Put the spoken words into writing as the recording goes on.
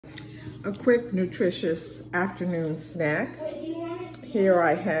A quick, nutritious afternoon snack. Here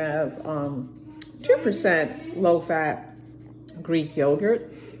I have 2% low-fat Greek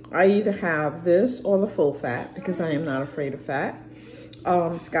yogurt. I either have this or the full fat because I am not afraid of fat.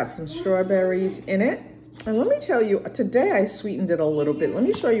 It's got some strawberries in it. And let me tell you, today I sweetened it a little bit. Let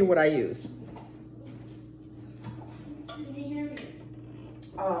me show you what I use.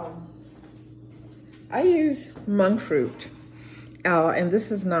 I use monk fruit. And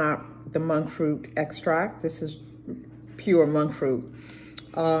this is not the monk fruit extract. This is pure monk fruit.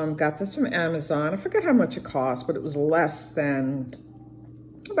 Got this from Amazon. I forget how much it cost, but it was less than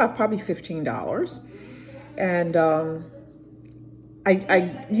about probably $15. And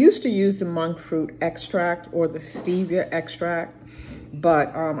I used to use the monk fruit extract or the stevia extract,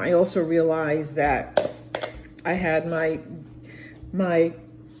 but I also realized that I had my my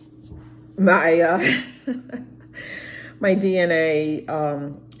DNA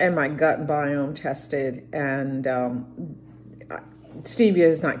and my gut biome tested, and stevia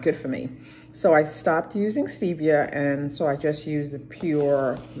is not good for me. So I stopped using stevia, and so I just use the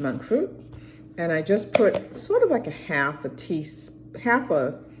pure monk fruit. And I just put sort of like this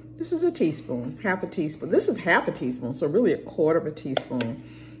is a teaspoon, half a teaspoon. This is half a teaspoon, so really a quarter of a teaspoon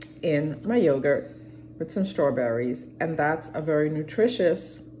in my yogurt with some strawberries. And that's a very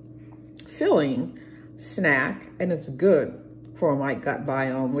nutritious, filling snack, and it's good for my gut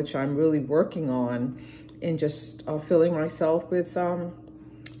biome, which I'm really working on in just filling myself with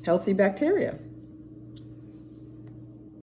healthy bacteria.